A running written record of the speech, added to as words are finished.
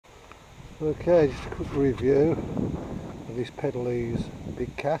Okay, just a quick review of this Pedalease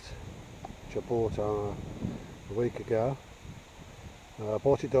Big Cat, which I bought a week ago. I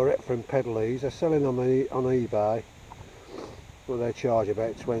bought it direct from Pedalease. They're selling on eBay, but they charge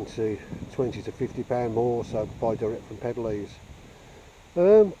about 20 to £50 more, so buy direct from Pedalease.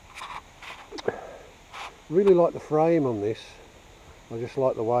 Really like the frame on this. I just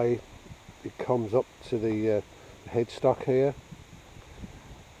like the way it comes up to the headstock here.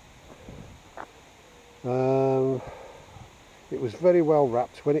 It was very well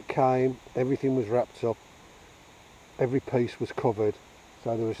wrapped. When it came, everything was wrapped up, every piece was covered,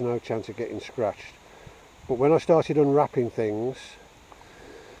 so there was no chance of getting scratched. But when I started unwrapping things,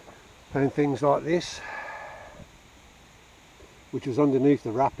 found things like this, which was underneath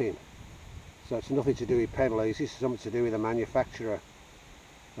the wrapping. So it's nothing to do with Pedalease, this is something to do with the manufacturer.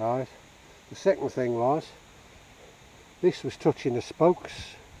 Right. The second thing was, this was touching the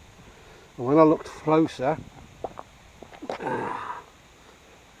spokes, and when I looked closer,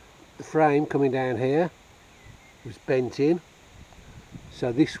 the frame coming down here was bent in,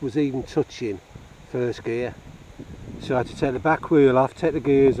 so this was even touching first gear. So I had to take the back wheel off, take the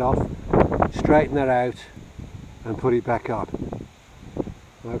gears off, straighten that out and put it back on.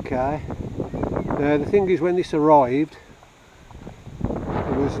 Okay, now the thing is, when this arrived,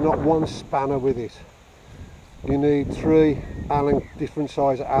 there was not one spanner with it. You need 3 different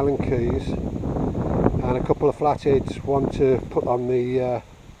size Allen keys and a couple of flatheads, one to put on the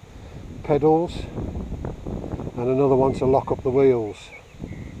pedals and another one to lock up the wheels.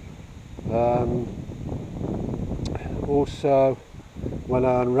 Also, when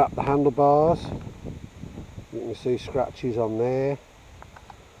I unwrap the handlebars, you can see scratches on there,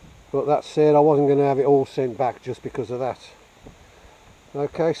 but that said, I wasn't going to have it all sent back just because of that.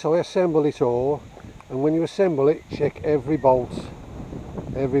 Okay, so I assemble it all, and when you assemble it, check every bolt.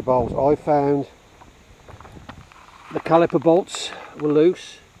 I found the caliper bolts were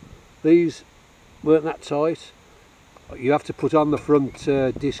loose. These weren't that tight. You have to put on the front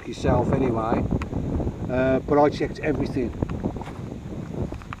disc yourself anyway, but I checked everything.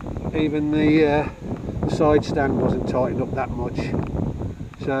 Even the side stand wasn't tightened up that much,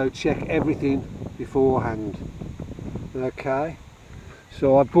 so check everything beforehand. Okay,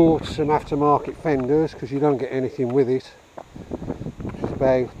 so I bought some aftermarket fenders because you don't get anything with it, which is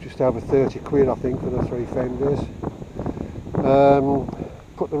about just over 30 quid I think for the 3 fenders.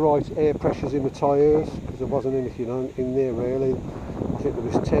 Put the right air pressures in the tyres because there wasn't anything in there really. I think there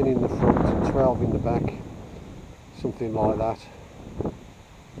was 10 in the front and 12 in the back, something like that.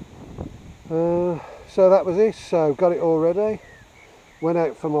 So that was it. So got it all ready. Went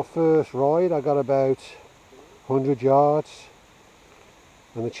out for my first ride. I got about 100 yards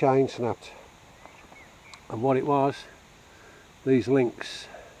and the chain snapped. And what it was, these links,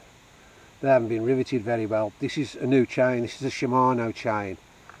 they haven't been riveted very well. This is a new chain. This is a Shimano chain.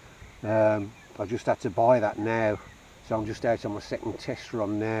 I just had to buy that now, so I'm just out on my second test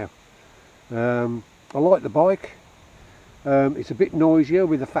run now. I like the bike. It's a bit noisier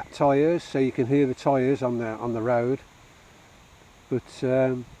with the fat tyres, so you can hear the tyres on the road. But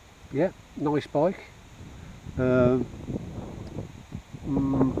yeah, nice bike. If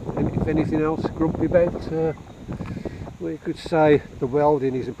anything else grumpy about, well, you could say the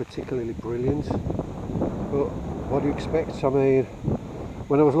welding isn't particularly brilliant, but what do you expect? I mean,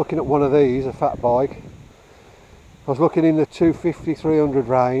 when I was looking at one of these, a fat bike, I was looking in the 250-300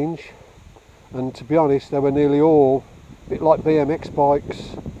 range, and to be honest, they were nearly all a bit like BMX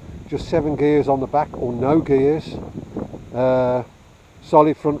bikes, just 7 gears on the back or no gears,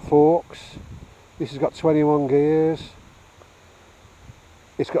 solid front forks. This has got 21 gears.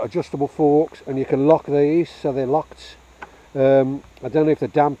 It's got adjustable forks, and you can lock these, so they're locked. I don't know if the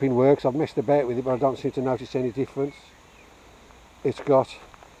damping works. I've messed about with it, but I don't seem to notice any difference. It's got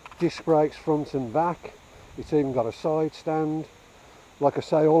disc brakes front and back. It's even got a side stand. Like I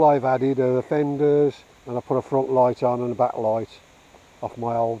say, all I've added are the fenders, and I put a front light on and a back light off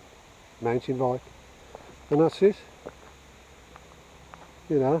my old mountain bike, and that's it.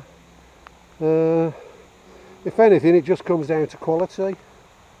 You know, if anything, it just comes down to quality,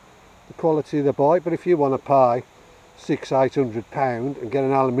 the quality of the bike. But if you want to pay £600–800 and get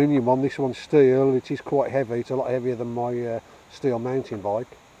an aluminium one, this one's steel, it is quite heavy. It's a lot heavier than my steel mountain bike.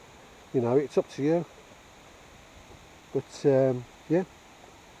 You know, it's up to you. But yeah,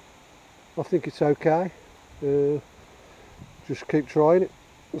 I think it's okay. Just keep trying it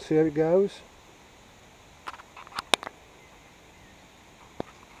and see how it goes.